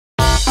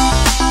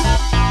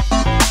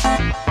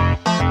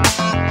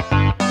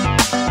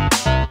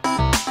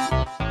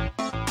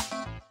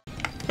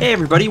Hey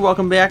everybody,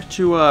 welcome back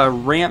to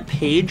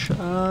Rampage.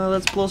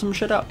 Let's blow some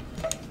shit up.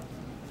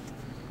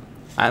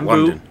 I'm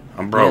London. Boo.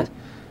 I'm Bro.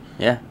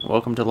 Yeah,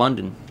 welcome to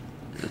London.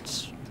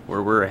 That's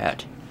where we're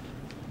at.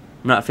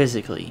 Not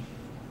physically,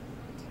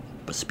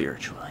 but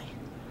spiritually.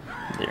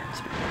 There,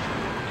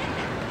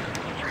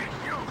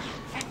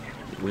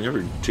 We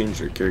never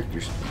changed our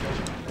characters.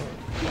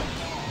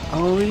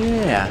 Oh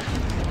yeah.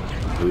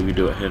 But we could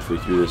do it halfway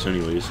through this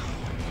anyways. Look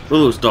at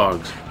those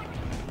dogs.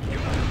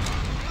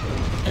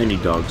 Any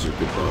dogs are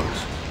good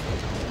dogs.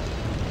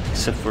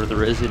 Except for the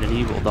Resident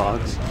Evil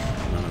dogs.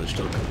 No, they're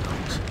still good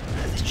dogs.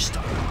 They just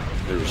don't.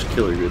 They're just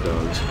killer good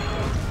dogs.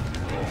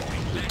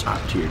 The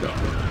top tier dog.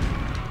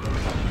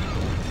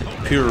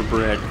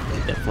 Purebred.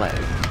 That flag.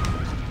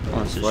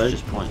 Unless it's Flag?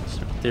 just points.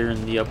 They're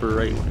in the upper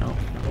right window.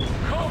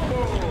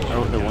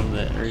 Oh, the one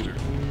that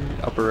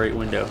upper right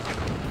window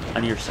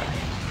on your side.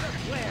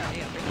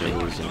 It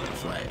wasn't the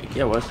flag.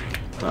 Yeah, it was.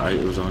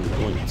 It was 100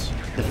 points.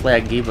 The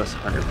flag gave us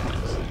 100 points.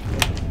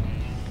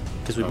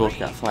 Because we both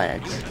got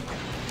flags.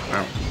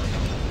 Wow.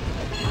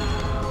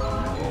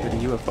 With a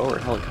UFO or a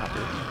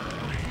helicopter.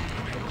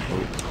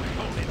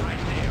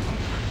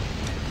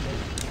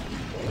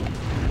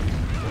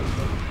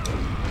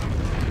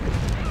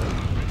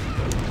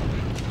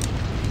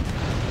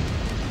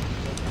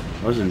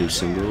 That was a new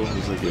symbol. It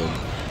was like a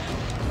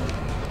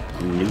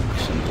nuke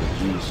symbol.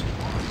 Jeez.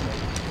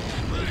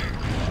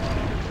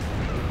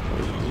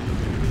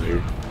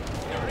 There.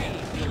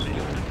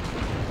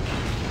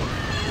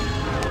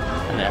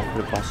 And that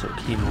would have also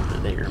came over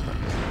there, but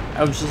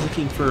I was just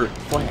looking for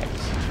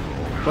flags.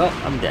 Well,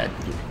 I'm dead.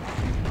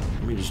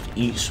 Let me just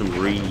eat some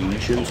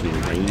radiation, some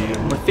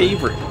uranium. My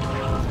favorite.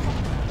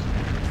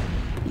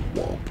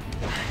 Whoa.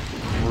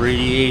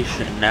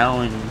 Radiation,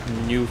 now in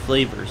new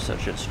flavors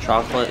such as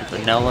chocolate,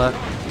 vanilla,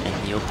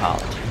 and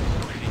Neapolitan.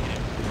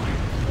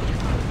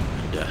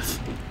 Death.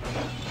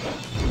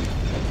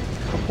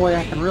 Oh boy,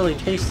 I can really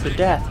taste the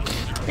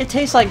death. It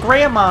tastes like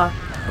grandma.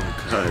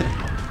 Oh god.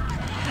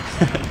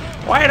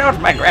 Why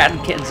don't my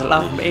grandkids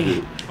love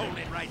me? Hold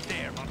it right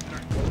there,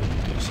 monster.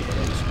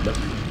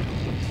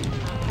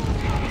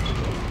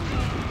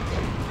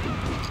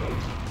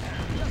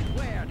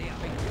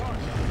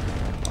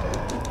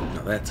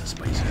 Now that's a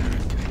spicy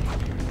drink.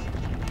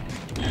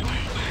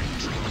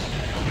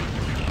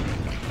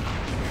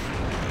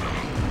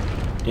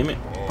 Damn it,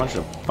 punch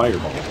a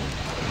fireball.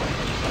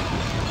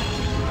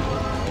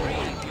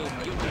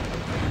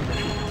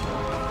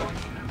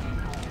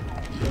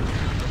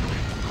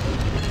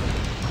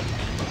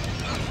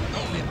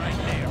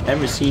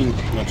 Haven't seen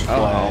much fly.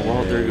 Oh,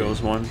 well, there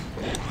goes one.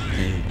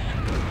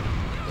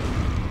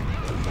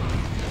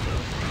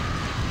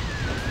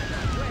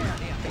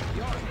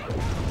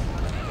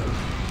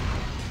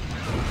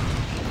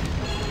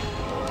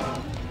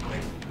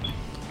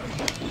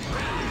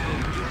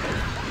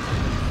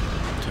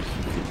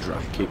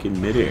 Drop kick in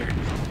midair.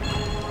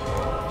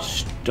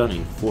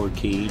 Stunning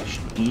 4K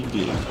HD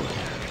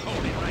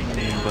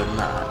gameplay. But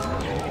not.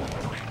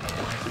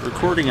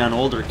 Recording on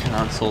older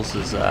consoles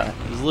is a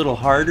little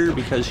harder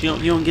because you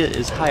don't get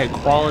as high a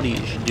quality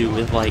as you do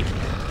with like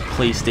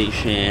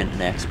PlayStation and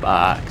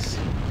Xbox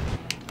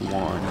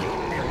One.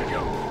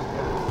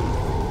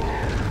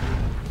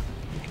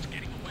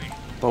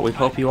 But we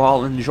hope you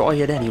all enjoy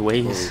it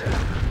anyways.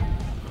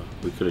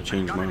 We could have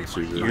changed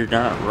monsters. You're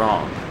not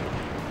wrong.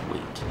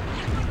 Wait.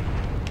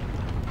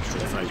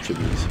 Straight 5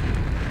 chimneys.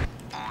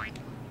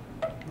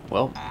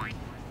 Well,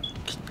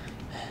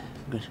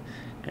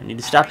 I need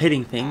to stop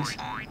hitting things.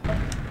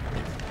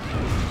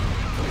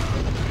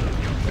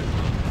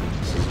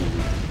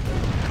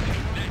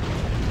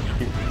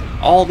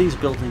 All these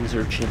buildings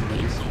are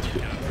chimneys.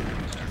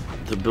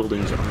 The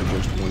buildings are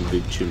just one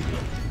big chimney.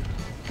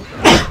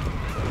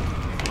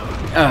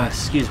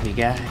 Excuse me,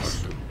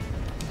 guys.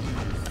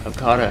 I've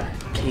caught a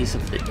case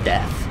of the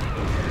death.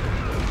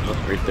 Oh,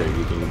 right there.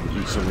 You can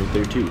eat some right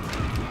there too.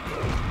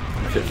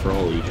 Fit for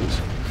all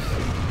ages.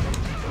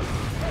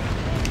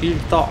 You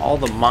thought all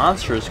the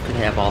monsters could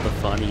have all the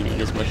fun eating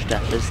as much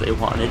death as they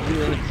wanted. You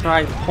haven't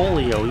tried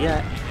polio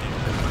yet.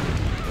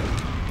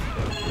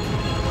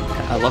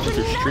 I love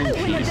their string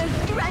cheese.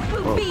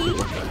 Oh,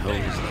 what the hell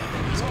is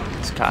that?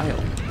 It's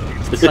Kyle.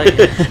 It's like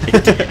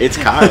It's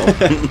Kyle.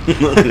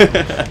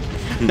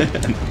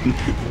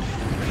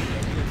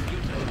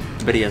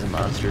 But he has a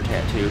monster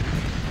tattoo.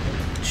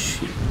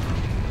 Shit.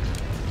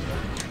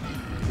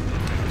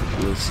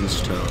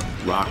 Listens to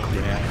rock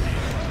rap.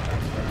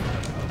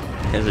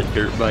 Has a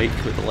dirt bike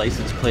with a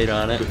license plate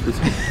on it.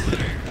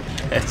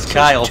 That's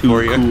Kyle Too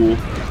for you. cool.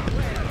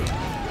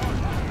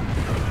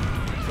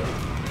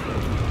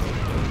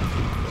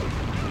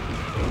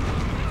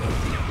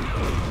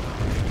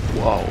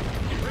 Whoa.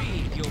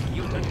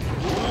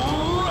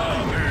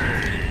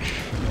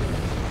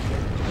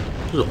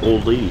 There's an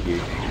old lady here.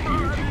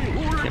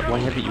 Yeah, why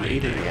haven't you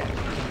ate her yet?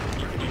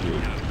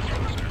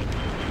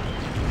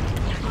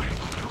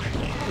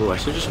 Oh, I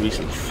should just make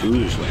some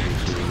food or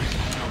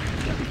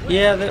something.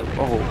 Yeah, that.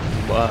 Oh,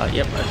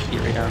 yep, I should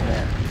get right on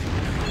that.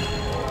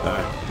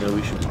 No,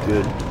 we should be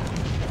good.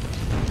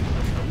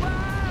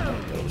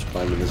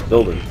 Climb in this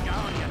building.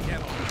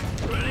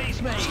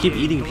 Just keep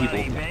eating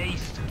people.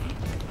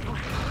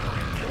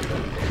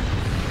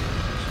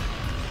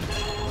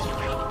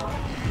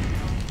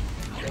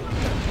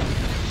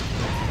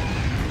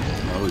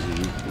 That was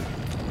easy.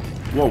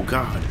 Whoa,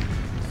 God.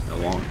 I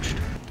launched.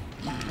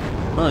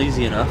 Well,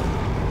 easy enough.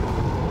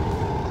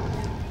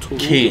 Total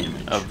King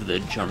damage. of the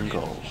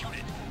jungle.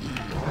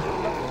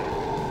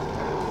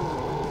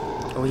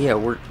 Oh yeah,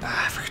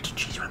 I forgot to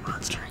choose my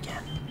monster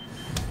again.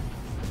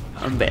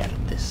 I'm bad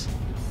at this.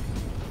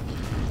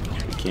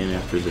 We can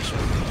after this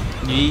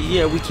one.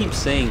 Yeah, we keep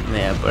saying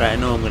that, but I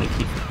know I'm gonna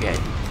keep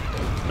forgetting.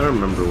 I don't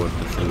remember what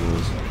the thing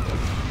was.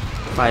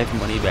 5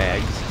 money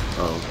bags.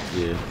 Oh,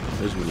 yeah.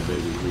 There's many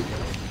babies.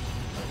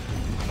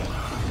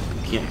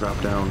 You can't drop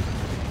down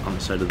on the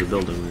side of the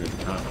building right at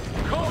the top.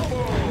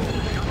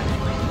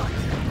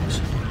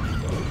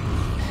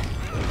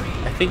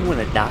 I think I'm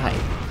gonna die.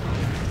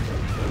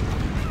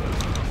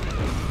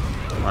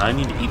 Well, I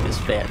need to eat this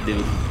fat dude.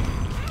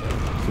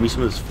 Give me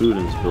some of this food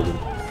in this building.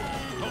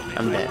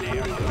 I'm dead.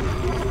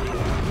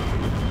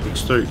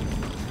 It's 30.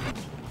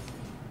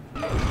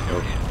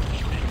 Oh.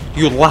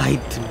 You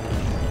lied to me.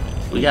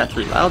 We got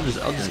 3. I'll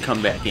just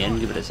come back in.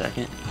 Give it a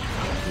second.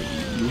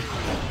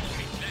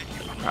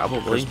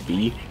 Probably. Press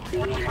B. I'm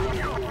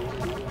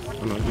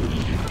not gonna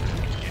eat you.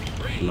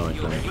 No, I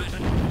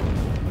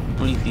can't.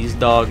 I'll eat these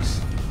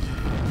dogs.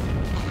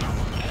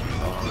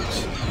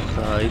 Dogs.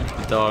 Eat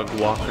the dog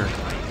walker.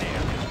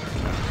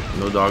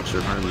 No dogs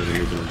are harmed in the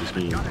making of this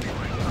game.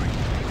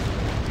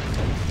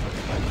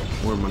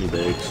 More money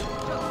bags.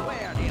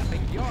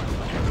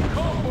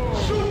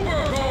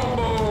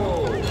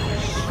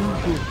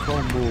 Super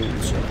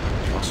combos.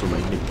 Also my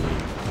nickname.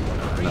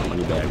 Not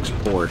money bags.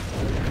 Or.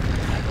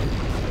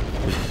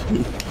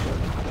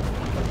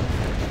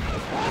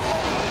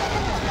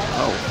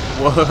 Oh,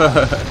 what?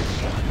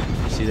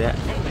 You see that?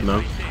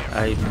 No?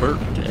 I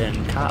burped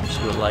and cops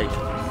were like,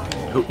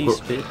 he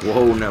spit.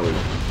 Whoa, Nelly.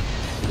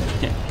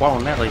 Wow,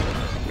 Nelly.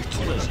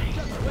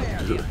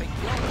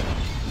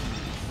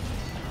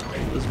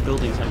 This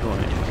building's not going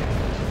anywhere.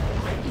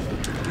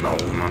 No,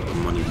 not the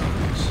money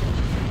bags.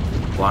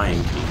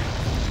 Flying king.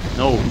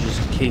 No,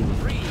 just king.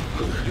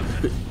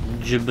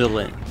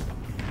 Jubilant.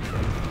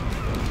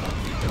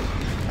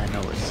 I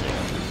know it's sick.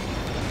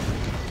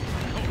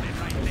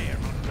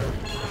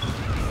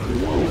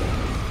 Whoa.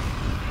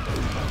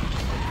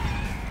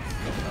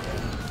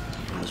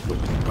 Let's put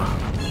the bomb.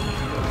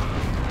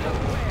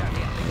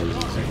 That was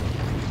easy.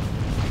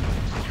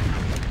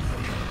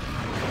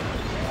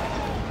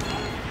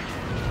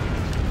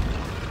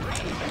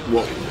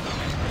 Whoa.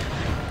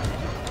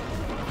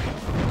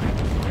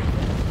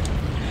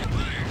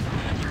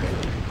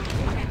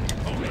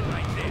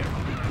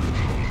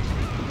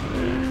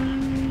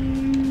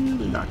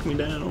 Knock me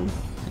down.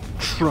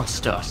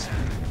 Trust us.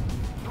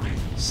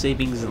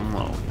 Savings and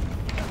loan.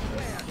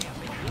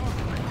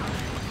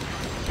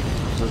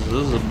 So this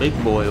is a big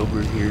boy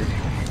over here.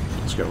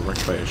 Just got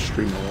wrecked by a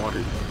stream of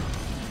water.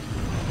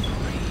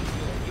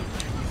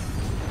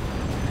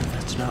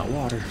 That's not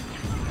water.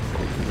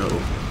 No.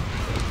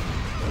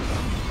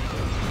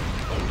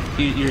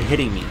 You're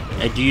hitting me.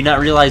 Do you not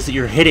realize that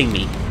you're hitting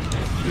me?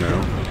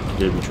 No.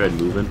 Did we try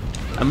moving?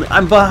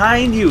 I'm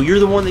behind you. You're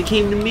the one that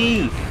came to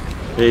me.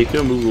 Hey, you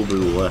can move over to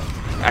the left.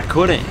 I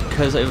couldn't,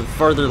 because the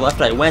farther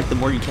left I went, the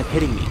more you kept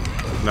hitting me.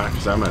 Not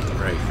because I'm at the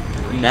right.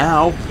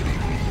 Now,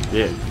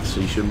 Yeah, so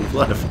you should move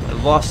left. I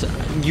lost.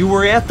 You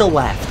were at the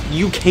left.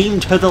 You came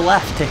to the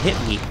left to hit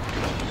me.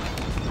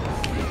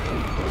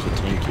 So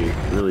thank you.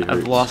 It really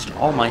hurts. I've lost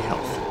all my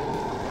health.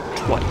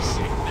 Twice.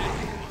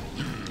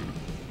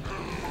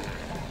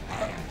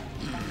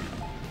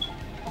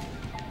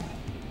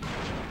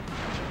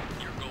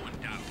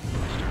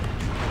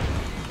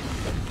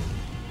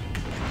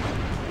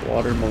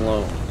 Water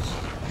Malones.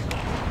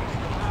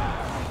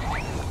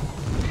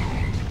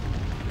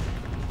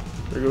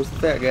 There goes the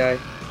fat guy.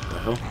 The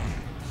hell?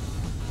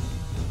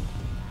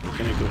 Where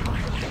can I go?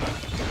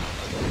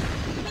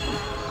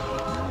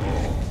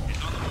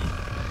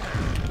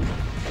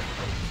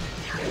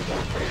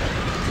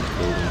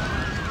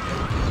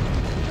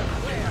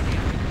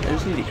 I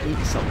just need to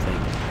eat something.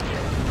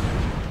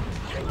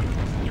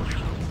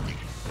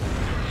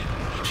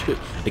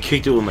 I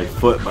kicked it with my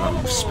foot, but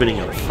I'm spitting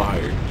out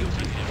fire.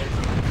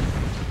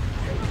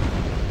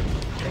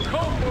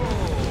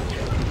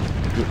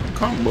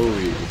 Combo.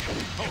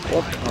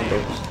 What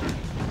combos?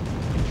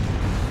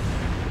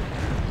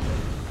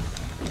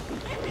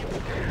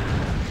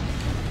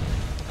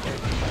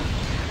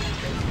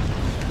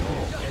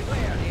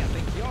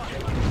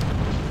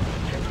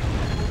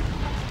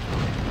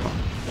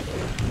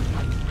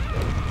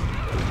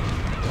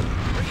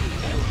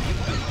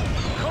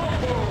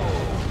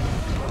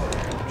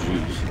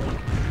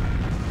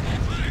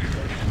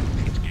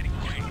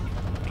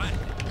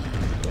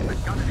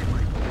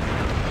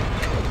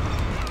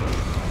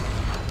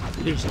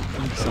 There's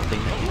something.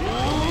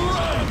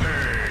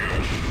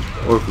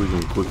 Or if we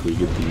can quickly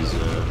get these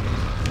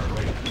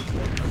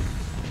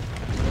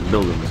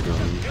buildings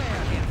going.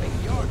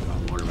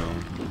 Watermelon.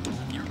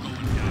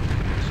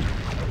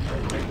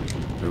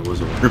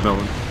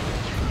 Watermelon.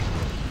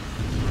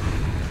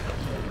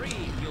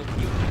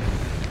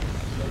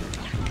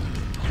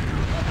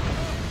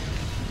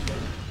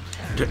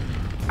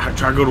 I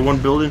try to go to one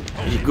building,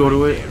 you go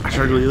to it. I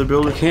try to go to the other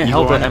building. Can't you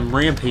help go it. on I'm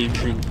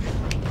rampaging.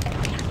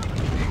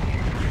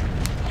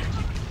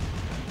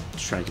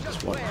 Let's try and get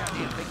this water.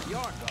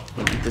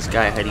 This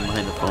guy hiding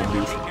behind the phone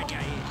booth.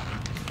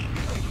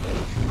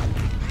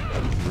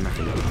 I'm not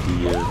gonna get the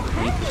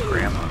Meet his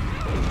grandma.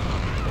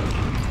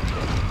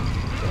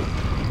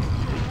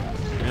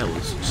 yeah, it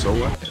was so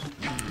what?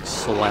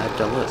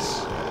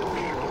 Sladulus.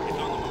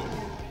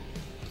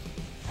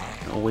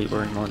 Oh wait,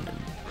 we're in London.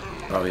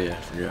 Oh yeah,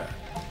 I forgot.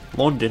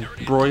 London,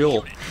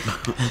 Royal.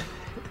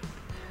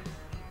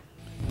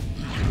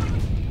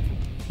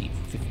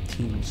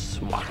 15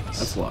 swats.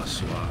 That's a lot of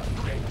SWAT.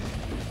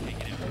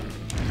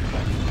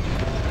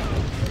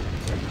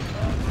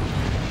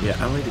 Yeah,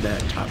 I like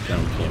that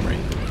top-down camera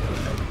angle.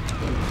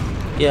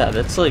 Yeah,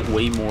 that's like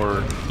way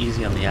more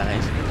easy on the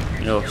eyes.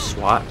 You know, if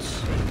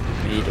SWATs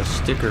made a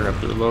sticker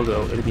of their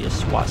logo, it'd be a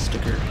SWAT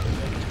sticker.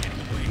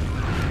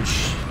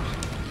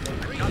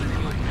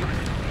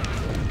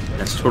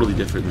 That's totally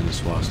different than a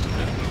swastika.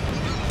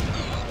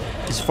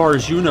 As far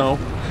as you know,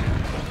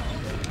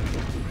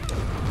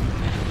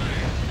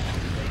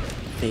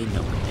 they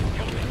know what they're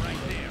doing.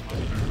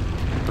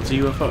 What's a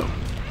UFO?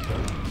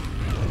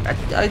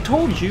 I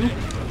told you.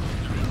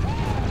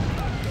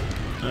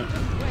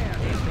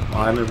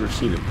 Well, I've never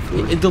seen it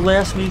before. In the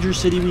last major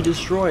city we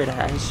destroyed,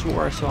 I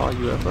swore I saw a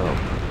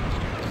UFO.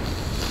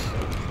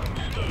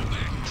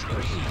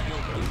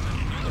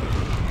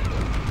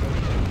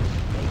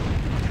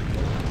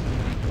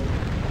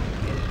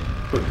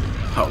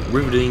 Oh,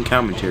 riveting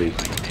commentary.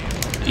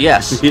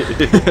 Yes. If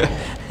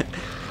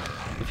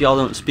y'all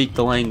don't speak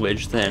the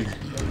language, then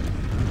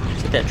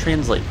hit that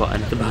translate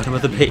button at the bottom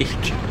of the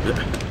page.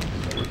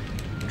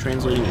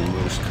 Translating in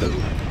Morse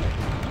code.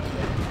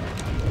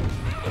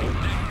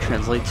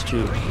 Translates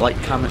to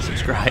like, comment,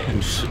 subscribe.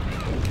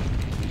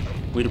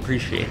 We'd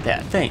appreciate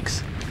that.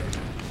 Thanks.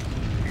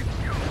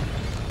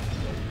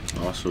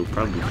 Also,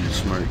 probably be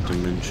smart to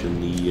mention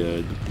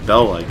the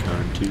bell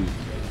icon too.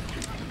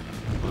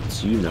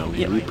 Lets you know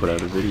when we put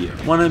out a video.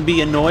 Want to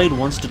be annoyed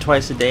once to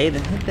twice a day?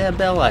 Then hit that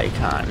bell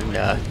icon and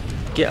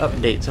get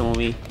updates on when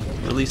we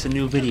release a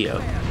new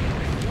video.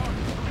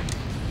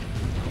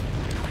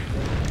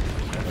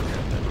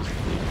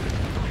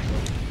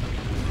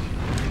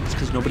 It's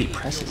because nobody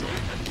presses it.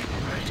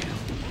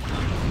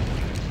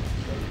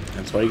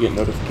 That's why you get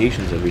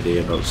notifications every day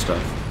about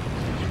stuff.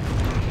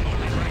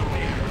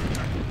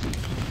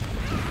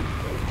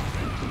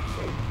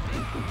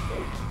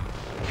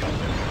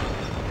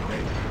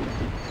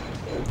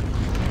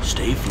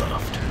 Stay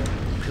fluffed.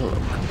 Pillow.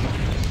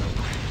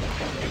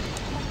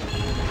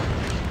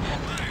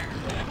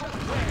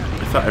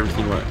 I thought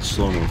everything went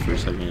slow-mo for a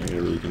second. I got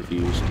really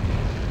confused.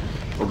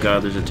 Oh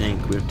god, there's a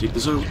tank. We have to take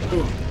this out.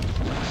 Oh.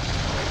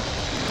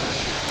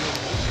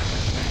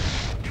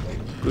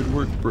 Good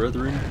work,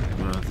 brethren.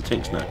 The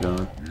tank's not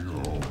gone.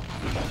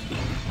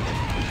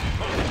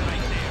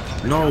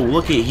 No,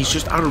 look at it. He's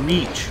just out of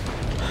reach.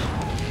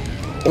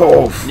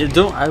 Oh! Yeah,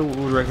 I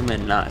would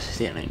recommend not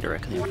standing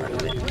directly in front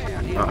of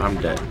it. I'm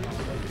dead.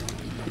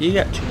 You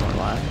got 2 more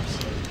lives.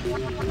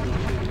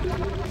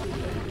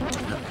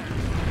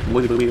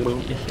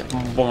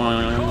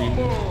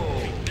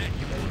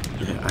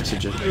 Yeah, I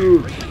suggest.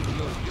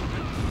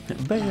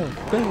 Bail,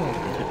 bail.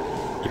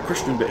 The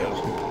Christian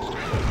Bale.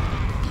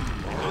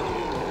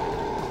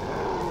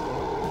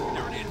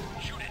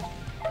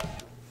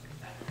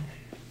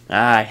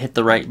 Ah, I hit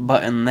the right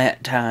button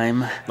that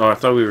time. Oh, I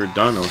thought we were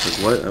done. I was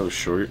like, what? That was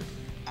short.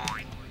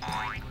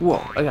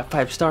 Whoa, I got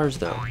 5 stars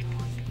though.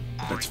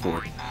 That's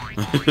 4.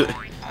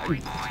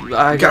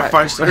 I got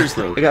 5 stars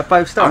though. I got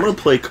 5 stars. I'm gonna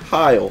play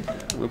Kyle.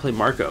 I'm gonna play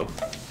Marco.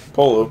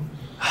 Polo.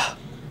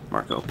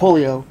 Marco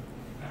Polio.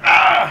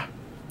 Ah!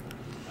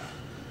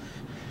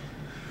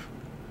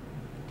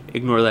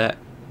 Ignore that.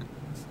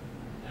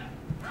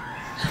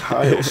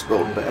 Kyle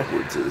spelled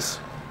backwards is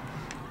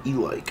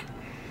E-like.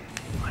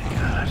 Oh my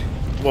god.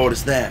 What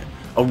is that?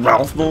 A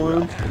Ralph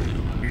balloon?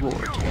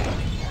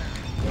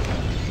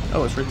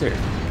 Oh, it's right there.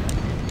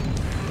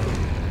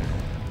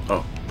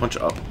 Oh, punch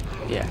up.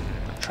 Yeah,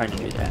 I'm trying to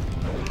do that.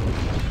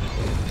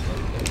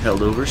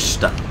 Held over,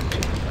 stop.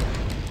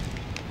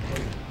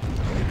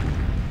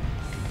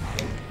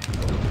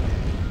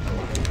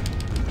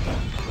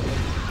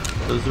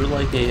 Those are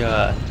like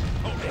a,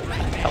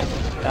 help.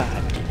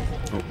 God.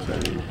 Oh,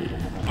 sorry.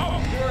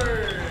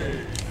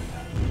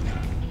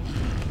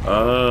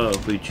 Oh,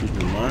 if we choose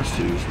the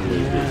monsters,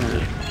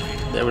 Yeah.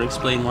 That would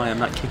explain why I'm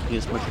not kicking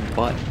as much in the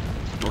butt.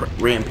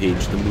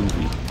 Rampage, the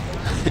movie.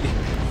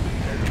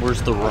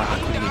 Where's the rock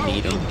when you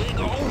need him?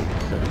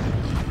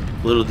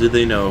 Little did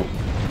they know,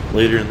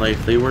 later in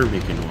life they were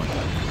making one.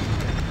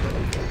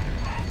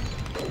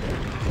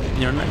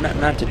 You know,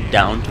 not to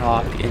down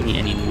talk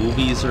any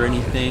movies or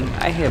anything.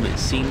 I haven't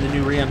seen the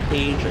new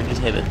Rampage. I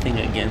just have a thing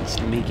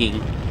against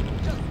making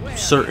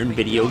certain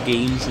video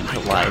games into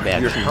live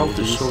action Your health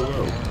movies. is so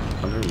low.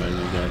 Oh, never mind,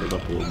 you got it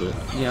up a little bit.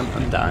 Yeah,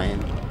 I'm dying.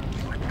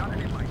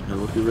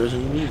 look at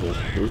Resident Evil.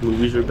 Those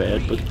movies are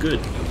bad, but good.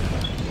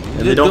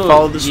 And they don't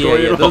follow the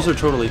story at all. Those are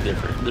totally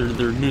different.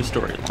 They're new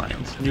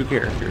storylines, new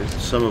characters.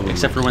 Some of them,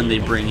 except for when they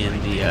bring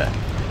in the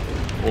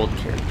old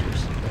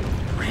characters.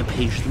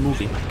 Rampage the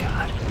movie, my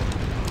god.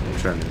 I'm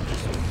trying to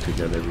just take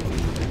out everything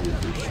over here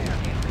first.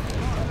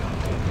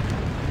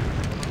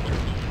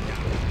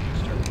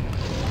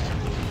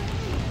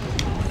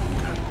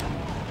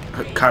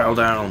 Kyle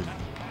down.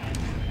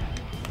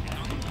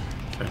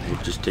 Alright,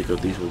 we'll just take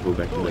out these. We'll go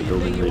back to that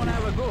building later. I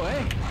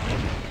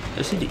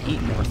just need to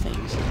eat more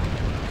things.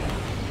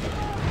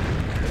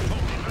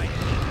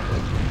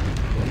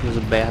 It was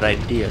a bad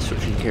idea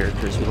switching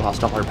characters. We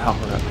lost all our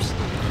power-ups.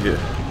 Yeah.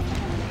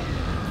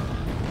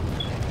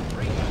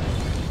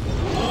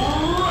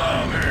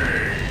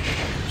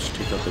 Just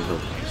take out the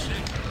buildings.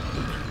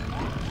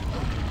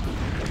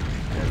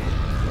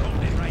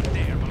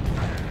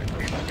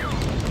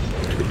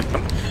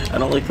 I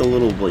don't like the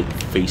little like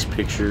face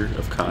picture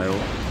of Kyle.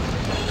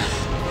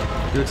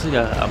 He looks like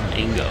a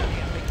mango.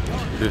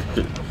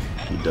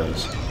 He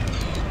does.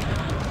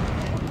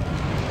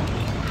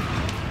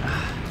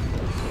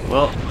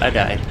 Well, I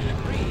died.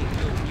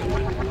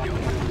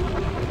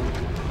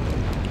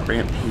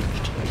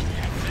 Rampaged.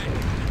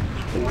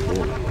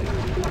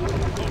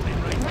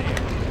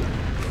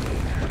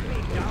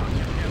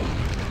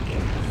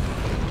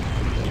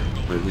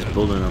 Like this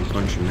building I'm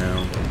punching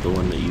now, the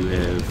one that you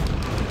have,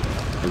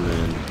 and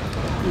then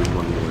there's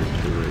one more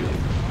to the right.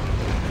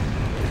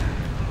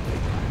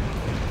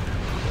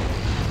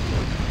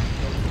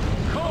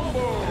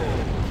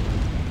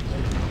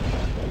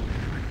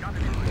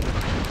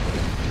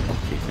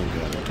 Okay, thank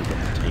God I took out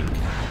the tank.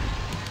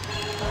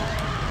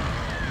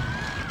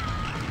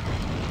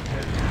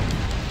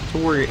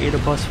 Don't worry, I ate a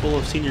bus full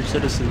of senior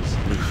citizens.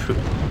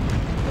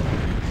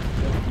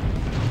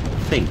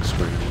 Thanks,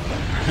 man.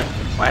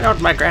 Why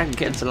don't my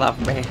grandkids love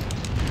me?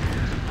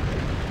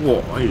 Whoa,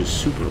 I ate a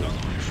super launch.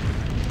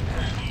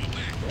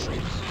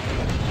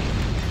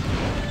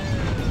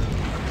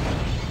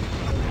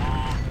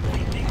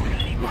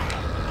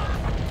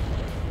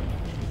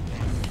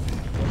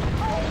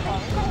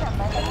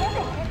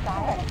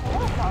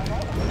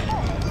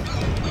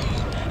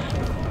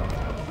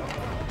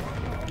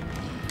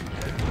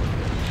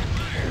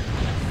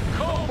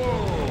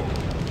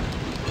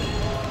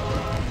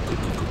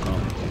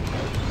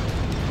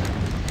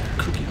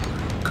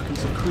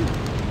 Cookies and cream.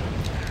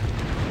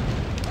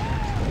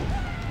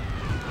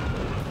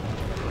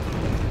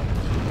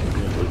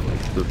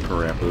 The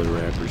Parappa the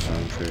Rapper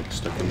soundtrack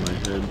stuck in my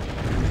head.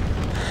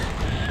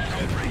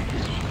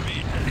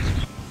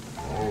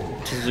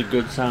 This is a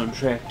good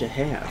soundtrack to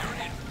have.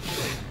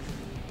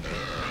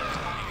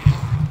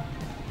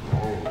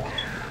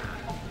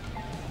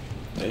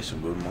 Hey,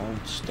 some good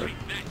monster.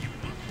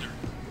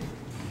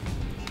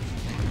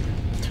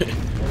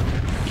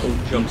 Oh,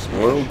 jump smash.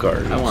 Royal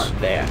Guards. I want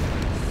that.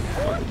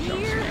 Oh, the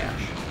jump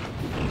smash.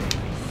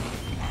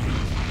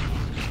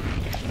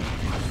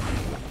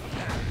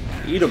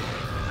 Eat them.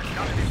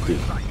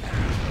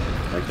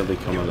 Like how they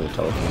come out of the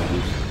telephone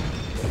booth.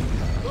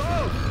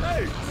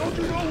 Hey, don't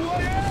you know who I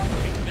am?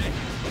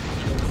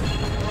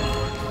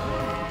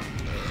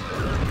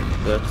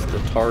 That's the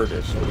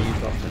TARDIS. What are you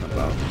talking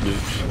about?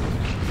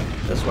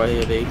 That's why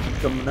they keep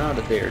coming out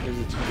of there, because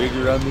it's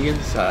bigger on the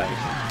inside.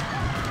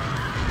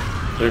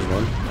 There's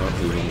one. Oh,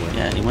 there's one more.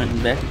 Yeah, he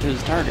went back into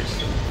his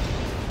TARDIS.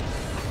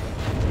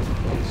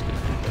 That's good.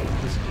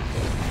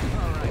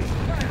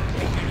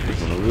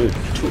 There's one over there.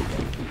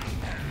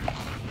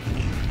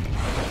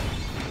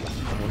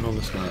 Oh no,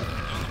 that's not.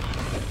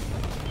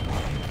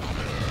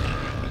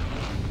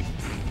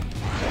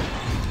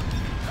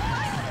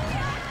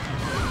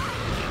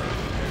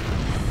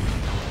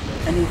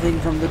 Anything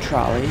from the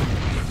trolley?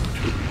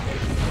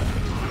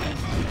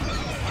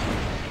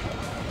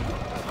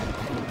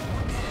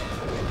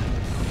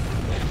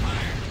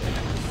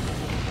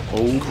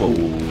 Oh,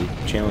 cool.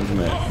 Challenge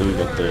Matt. Then we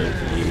got the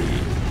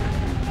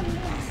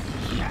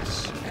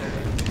Yes.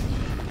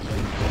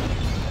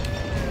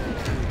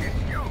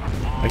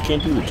 I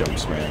can't do the jump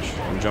smash.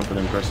 I'm jumping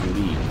and pressing B.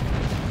 You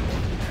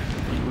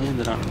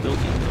landed on a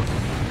building, though.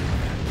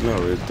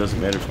 No, it doesn't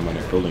matter if I'm on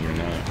a building or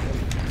not.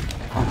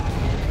 Huh.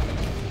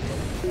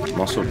 I'm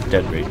also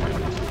dead right now.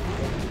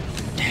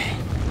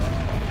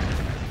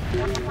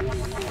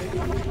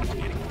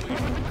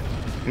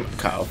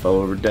 Kyle fell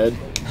over dead.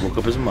 Woke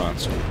up as a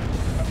monster.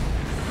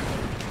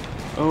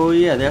 Oh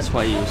yeah, that's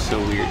why he was so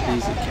weird.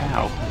 He's a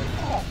cow.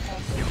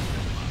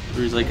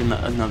 Or he's like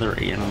another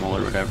animal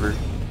or whatever.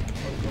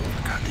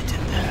 God, they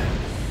did that.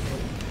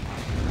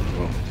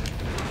 Well,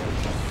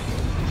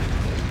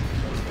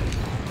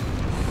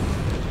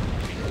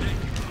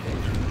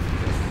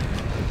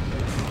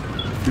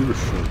 if you were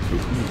sure, who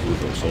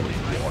with us all?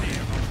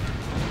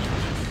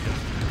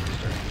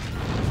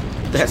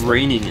 That's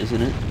raining,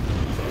 isn't it?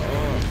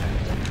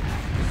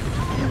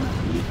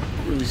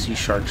 You really see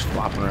sharks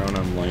flopping around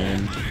on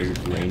land because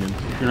it's raining.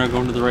 You're not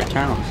going to the right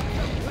towns.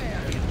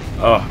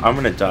 Oh, I'm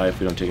gonna die if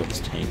we don't take out this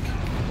tank.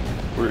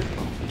 We're,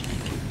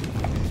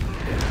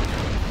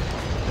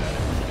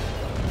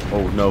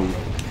 Oh no.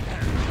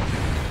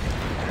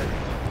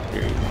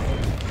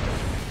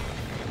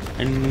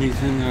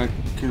 Anything I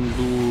can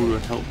do to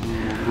help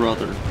my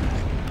brother.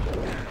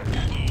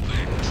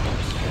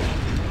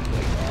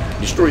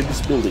 Destroy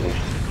this building.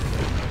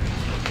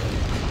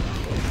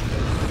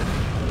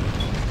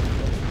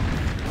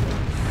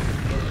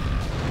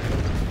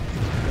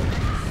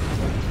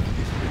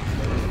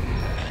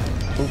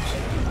 Oops.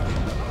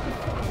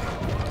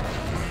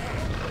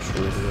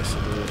 Destroy the rest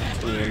of it.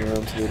 Turn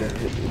around so they don't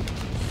hit me.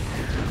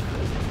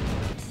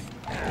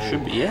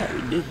 Should be, yeah,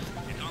 we did.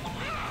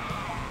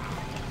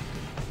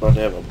 About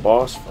to have a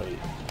boss fight.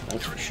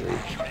 That's for sure.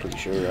 Pretty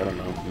sure. I don't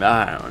know.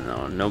 I don't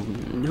know. No,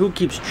 who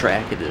keeps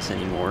track of this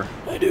anymore?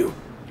 I do.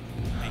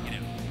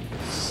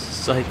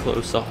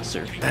 Cyclo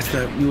saucer. That's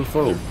that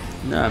UFO.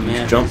 Nah,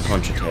 man. Jump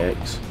punch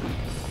attacks.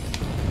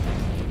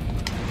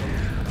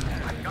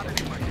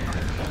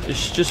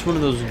 It's just one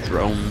of those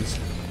drones.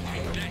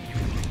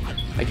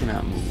 I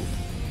cannot move.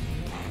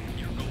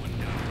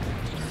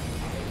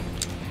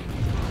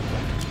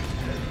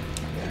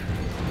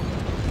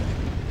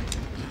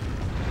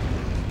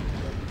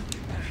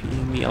 If you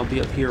need me, I'll be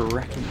up here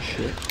wrecking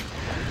shit.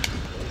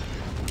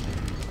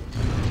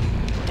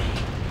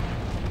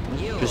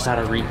 Just out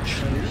of reach.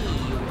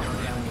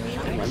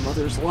 And my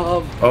mother's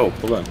love. Oh,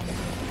 hold on.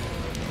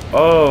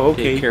 Oh,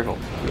 okay. Okay, careful.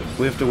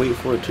 We have to wait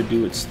for it to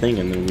do its thing,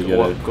 and then we Go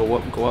gotta... up, go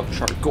up, go up,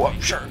 shark, go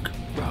up, shark.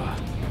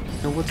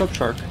 No, what's up,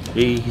 shark?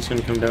 Hey, he's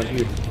gonna come down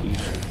here. You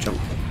just jump.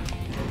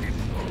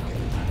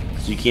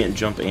 So you can't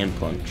jump and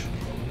plunge.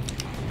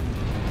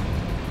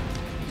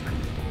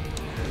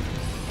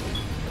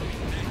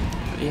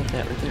 Yeah,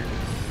 that right there.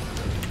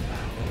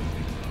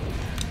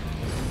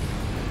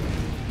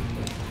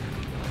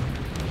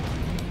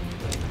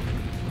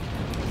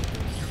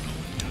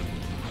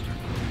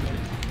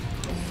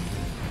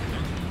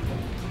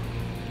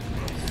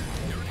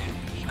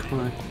 Come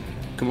on.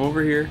 Come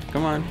over here.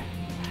 Come on.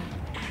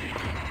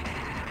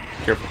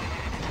 Careful.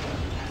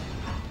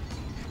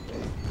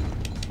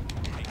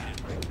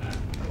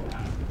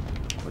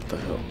 What the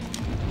hell?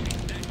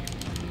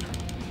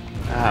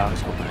 Ah, I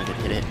was hoping I could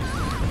hit it.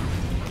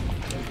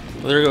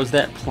 Well, there goes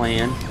that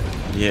plan.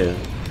 Yeah.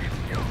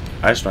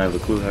 I just don't have a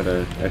clue how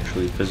to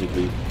actually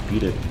physically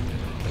beat it.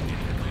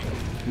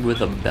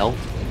 With a belt.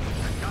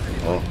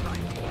 Oh.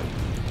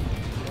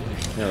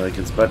 Yeah, like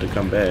it's about to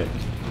come back.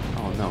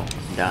 Oh no,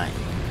 I'm dying.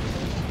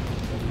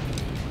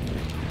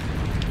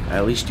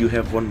 At least you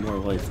have one more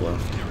life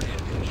left.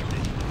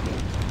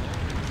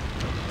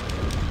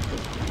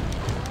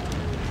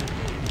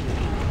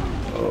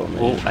 Oh man.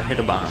 Oh, I hit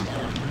a bomb.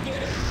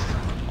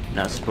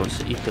 Not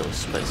supposed to eat those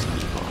spicy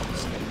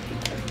meatballs.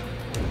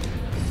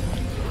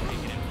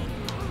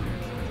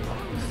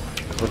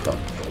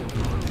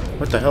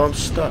 What the hell? I'm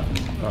stuck.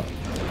 Oh.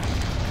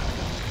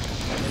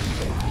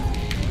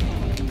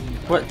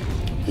 What?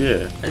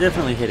 Yeah. I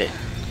definitely hit it.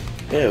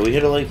 Yeah, we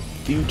hit it like a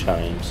few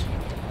times.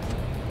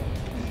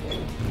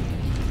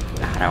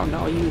 I don't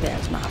know you,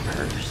 that's my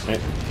purse.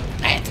 Right.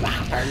 That's my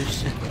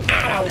purse.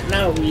 I don't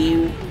know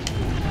you.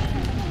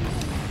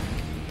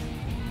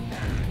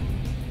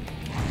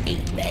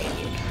 Eat that.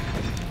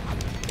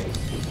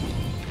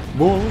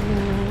 Boy.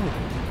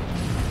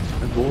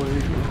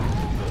 Boy.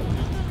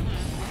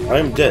 I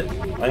am dead.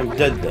 I am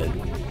dead.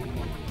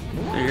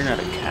 No, you're not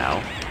a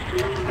cow.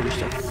 You're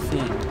just a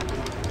thing.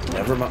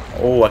 Never mind.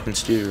 Oh, I can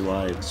steal your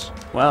lives.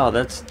 Wow,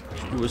 it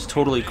was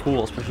totally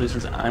cool, especially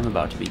since I'm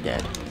about to be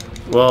dead.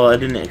 Well, I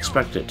didn't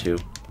expect it to.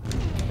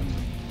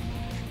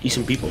 Eat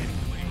some people.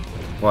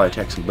 Well, I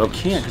attack some buildings.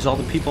 I can't, because all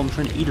the people I'm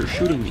trying to eat are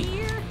shooting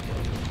me.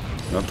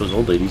 Not those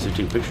old ladies that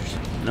take pictures.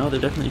 No, they're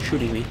definitely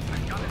shooting me.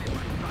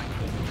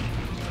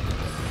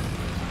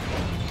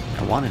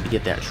 I wanted to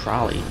get that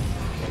trolley.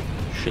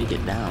 Shake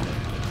it down.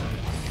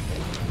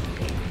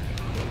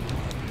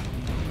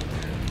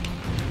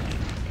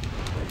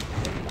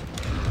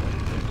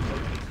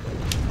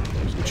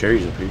 Some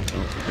cherries up here.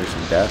 Oh, there's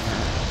some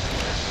death.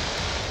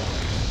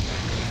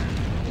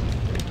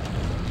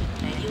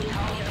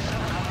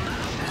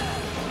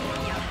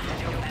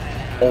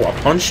 Oh, I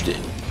punched it.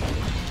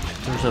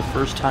 There's a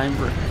first time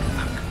for...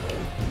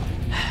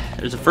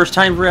 There's a first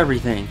time for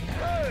everything.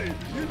 Hey,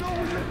 you know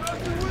what you're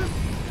messing with?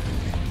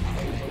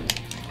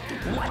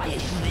 What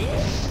is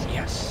this?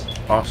 Yes.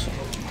 Awesome.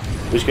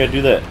 We just gotta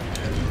do that.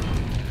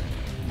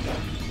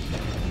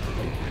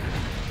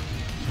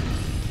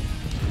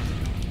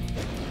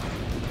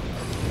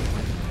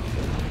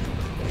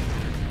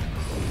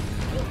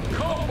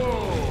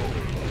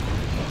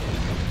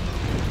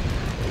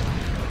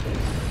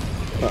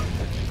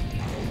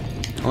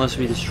 Unless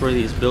we destroy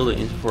these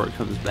buildings before it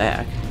comes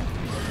back.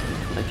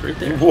 Like right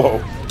there.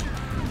 Whoa.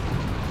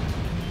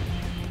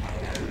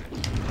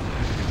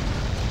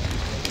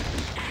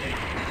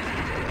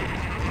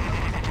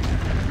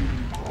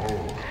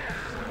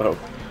 Oh.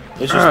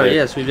 It's just Oh, there.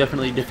 yes, we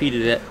definitely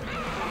defeated it.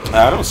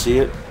 I don't see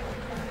it.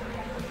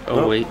 Oh,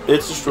 Nope, wait.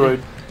 It's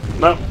destroyed.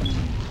 No.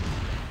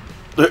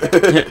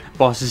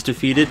 Boss is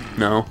defeated?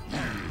 No.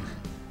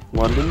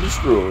 London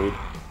destroyed.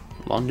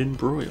 London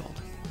broiled.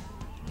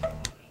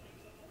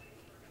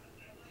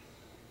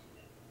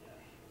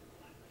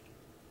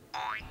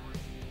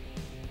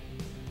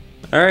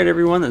 Alright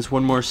everyone, that's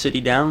one more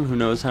city down. Who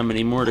knows how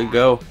many more to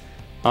go.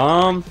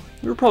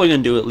 We're probably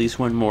going to do at least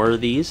one more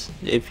of these.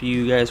 If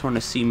you guys want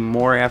to see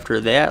more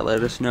after that,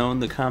 let us know in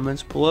the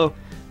comments below.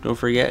 Don't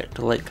forget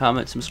to like,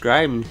 comment,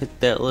 subscribe, and hit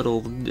that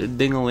little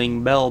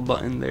ding-a-ling bell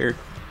button there.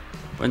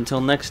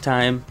 Until next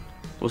time,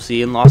 we'll see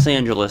you in Los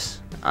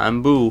Angeles.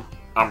 I'm Boo.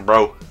 I'm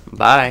Bro.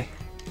 Bye.